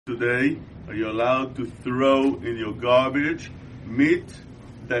Today, are you allowed to throw in your garbage meat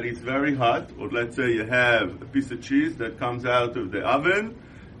that is very hot? Or let's say you have a piece of cheese that comes out of the oven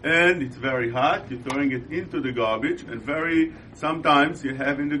and it's very hot, you're throwing it into the garbage, and sometimes you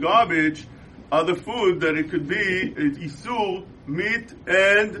have in the garbage other food that it could be isur, meat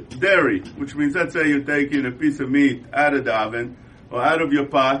and dairy, which means let's say you're taking a piece of meat out of the oven or out of your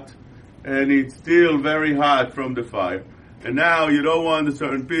pot and it's still very hot from the fire. And now you don't want a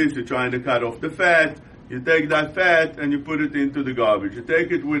certain piece, you're trying to cut off the fat, you take that fat and you put it into the garbage. You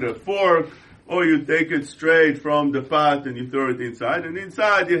take it with a fork, or you take it straight from the pot and you throw it inside, and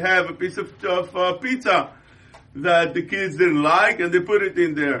inside you have a piece of pizza that the kids didn't like and they put it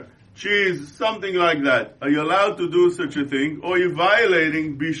in there. Cheese, something like that. Are you allowed to do such a thing? Or you're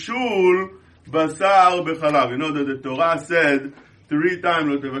violating bishul basar bechalav. You know that the Torah said 3 times,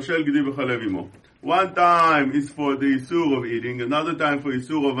 lo tevashel gedi b'chalev imo. One time is for the isur of eating, another time for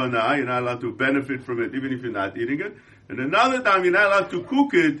isur of anah, you're not allowed to benefit from it even if you're not eating it, and another time you're not allowed to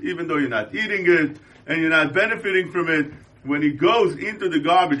cook it even though you're not eating it, and you're not benefiting from it. When it goes into the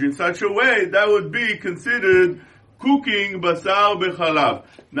garbage in such a way, that would be considered cooking basar bechalav.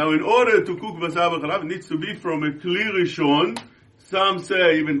 Now in order to cook basar bechalav, it needs to be from a kli rishon. Some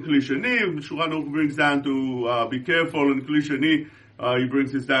say even kli sheni. Shulchan Aruch brings down to be careful on kli sheni. He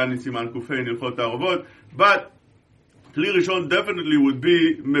brings this down in Siman Kufay in Ilchot HaAruvot. But Kli Rishon definitely would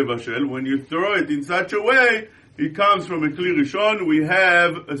be mevashel. When you throw it in such a way, it comes from a Kli Rishon. We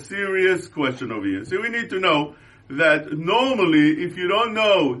have a serious question over here. So we need to know that normally, if you don't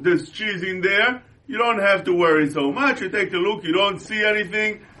know there's cheese in there, you don't have to worry so much. You take a look, you don't see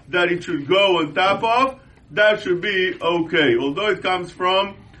anything that it should go on top of, that should be okay. Although it comes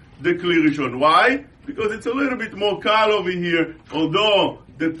from the Kli Rishon. Why? Because it's a little bit more kal over here, although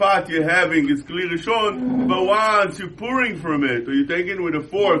the pot you're having is Kli Rishon, but once you're pouring from it, or you're taking with a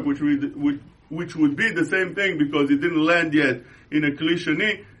fork, which would be the same thing because it didn't land yet in a Kli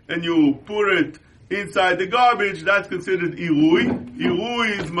Sheni, and you pour it inside the garbage, that's considered irui.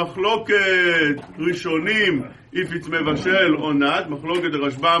 Irui is machloket rishonim, if it's mevashel or not. Machloket the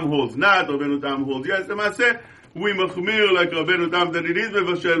Rashbam holds not, Rabbeinu Tam holds yes. We machmir like Rabbeinu Tam that it is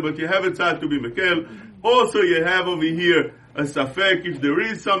mevashel, but you have it tzad to be mekel. Also, you have over here a safek if there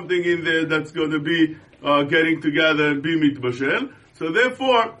is something in there that's going to be getting together and be mitbashel. So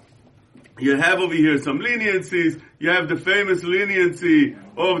therefore, you have over here some leniencies. You have the famous leniency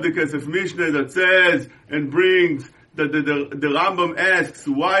of the Kesef Mishneh that says and brings that the Rambam asks,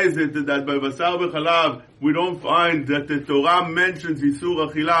 why is it that by Basar B'chalav we don't find that the Torah mentions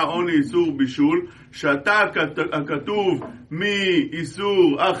Isur Achila, only Isur Bishul? Shata Katuv Mi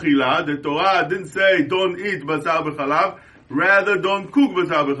Isur Achila. The Torah didn't say don't eat Basar B'chalav, rather don't cook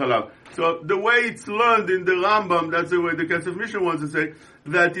Basar B'chalav. So the way it's learned in the Rambam, that's the way the Kesef Mishneh wants to say,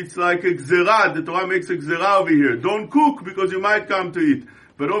 that it's like a gzerah. The Torah makes a gzerah over here. Don't cook because you might come to eat.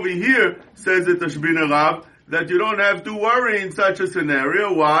 But over here, says the Tashbin Rav, that you don't have to worry in such a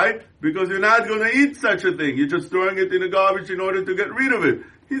scenario. Why? Because you're not going to eat such a thing. You're just throwing it in the garbage in order to get rid of it.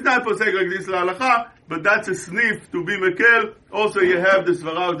 He's not posek like this la'alacha, but that's a sniff to be mekel. Also, you have the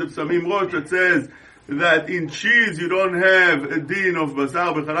Svarav of Samim Rosh that says that in cheese you don't have a din of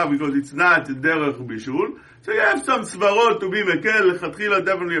basar b'chalav because it's not derech bishul. So you have some svarot to be mekel. Lechatchila,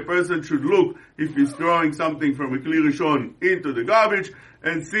 definitely a person should look if he's throwing something from a Kli Rishon into the garbage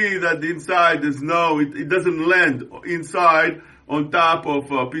and see that the inside is it doesn't land inside on top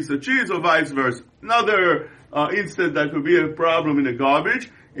of a piece of cheese or vice versa. Another instance that could be a problem in the garbage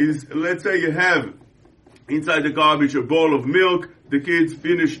is, let's say you have inside the garbage a bowl of milk. The kids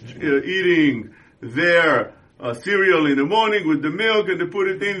finished eating their cereal in the morning with the milk and they put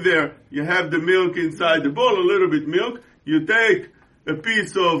it in there. You have the milk inside the bowl, a little bit milk. You take a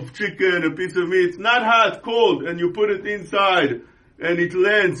piece of chicken, a piece of meat, it's not hot, cold, and you put it inside and it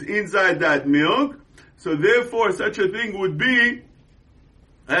lands inside that milk. So therefore such a thing would be,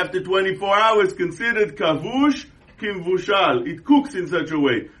 after 24 hours, considered kavush kimvushal. It cooks in such a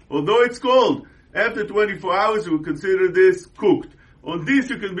way. Although it's cold, after 24 hours we would consider this cooked. On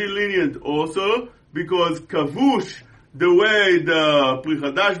this you can be lenient also, because kavush, the way the Pri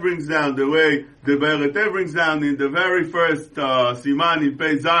Chadash brings down, the way the Be'eretev brings down in the very first siman in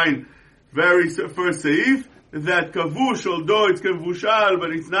Pei Zayin, very first seif, that kavush, although it's kavushal,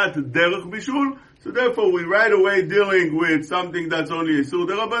 but it's not derech bishul, so therefore we right away dealing with something that's only Isur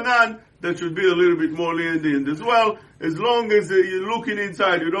Derabanan, that should be a little bit more lenient as well. As long as you're looking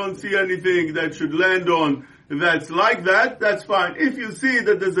inside, you don't see anything that should land on that's like that, that's fine. If you see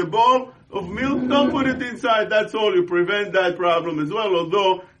that there's a bowl of milk, don't put it inside, that's all. You prevent that problem as well,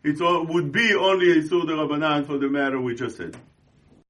 although it would be only Isur Derabanan for the matter we just said.